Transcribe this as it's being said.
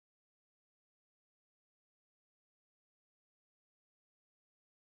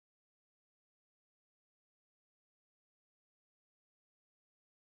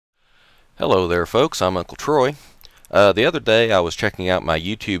Hello there folks, I'm Uncle Troy. The other day I was checking out my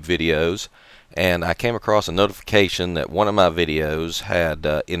YouTube videos and I came across a notification that one of my videos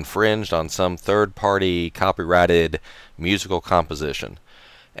had infringed on some third-party copyrighted musical composition.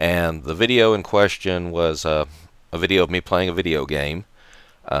 And the video in question was a video of me playing a video game.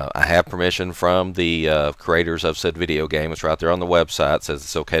 I have permission from the creators of said video game. It's right there on the website. It says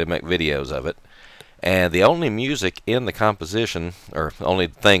it's okay to make videos of it. And the only music in the composition, or the only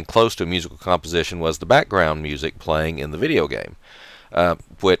thing close to a musical composition, was the background music playing in the video game,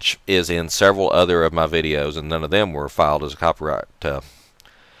 which is in several other of my videos, and none of them were filed as a copyright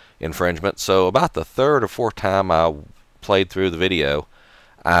infringement. So about the third or fourth time I played through the video,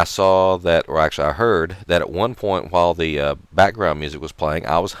 I saw that, or actually I heard, that at one point while the background music was playing,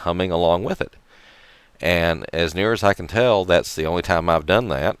 I was humming along with it. And as near as I can tell, that's the only time I've done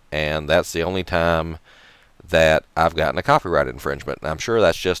that, and that's the only time that I've gotten a copyright infringement. And I'm sure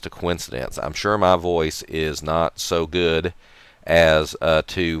that's just a coincidence. I'm sure my voice is not so good as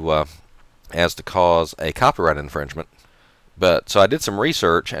to cause a copyright infringement. But so I did some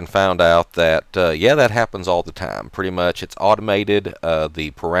research and found out that yeah, that happens all the time. Pretty much, it's automated.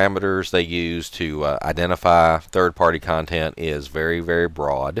 The parameters they use to identify third-party content is very, very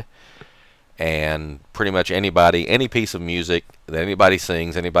broad. And pretty much anybody, any piece of music that anybody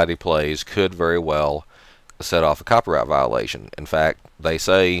sings, anybody plays, could very well set off a copyright violation. In fact, they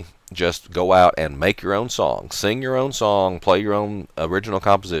say just go out and make your own song, sing your own song, play your own original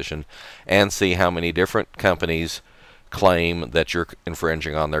composition, and see how many different companies claim that you're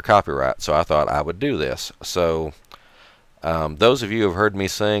infringing on their copyright. So I thought I would do this. So those of you who have heard me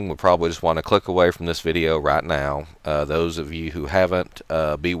sing would probably just want to click away from this video right now. Those of you who haven't,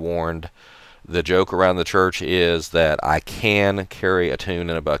 be warned. The joke around the church is that I can carry a tune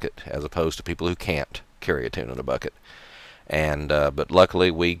in a bucket, as opposed to people who can't carry a tune in a bucket. And but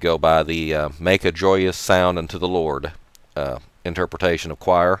luckily we go by the make a joyous sound unto the Lord interpretation of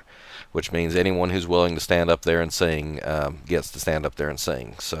choir, which means anyone who's willing to stand up there and sing gets to stand up there and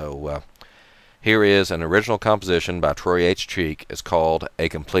sing. So here is an original composition by Troy H. Cheek. It's called A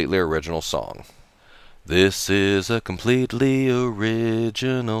Completely Original Song. This is a completely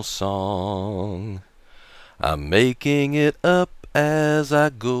original song. I'm making it up as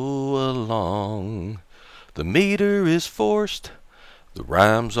I go along. The meter is forced, the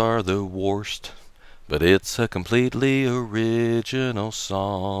rhymes are the worst, but it's a completely original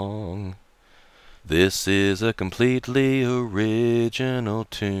song. This is a completely original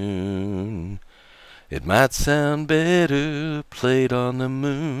tune. It might sound better played on the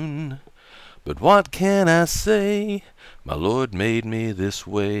moon. But what can I say? My Lord made me this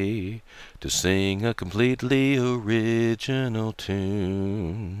way, to sing a completely original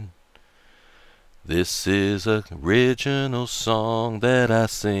tune. This is an original song that I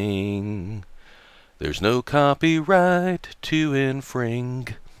sing. There's no copyright to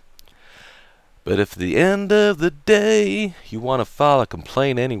infringe. But if at the end of the day you want to file a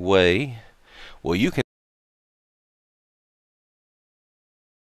complaint anyway, well, you can.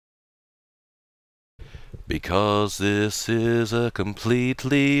 Because this is a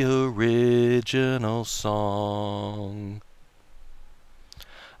completely original song.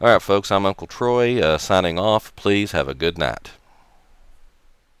 Alright folks, I'm Uncle Troy signing off. Please have a good night.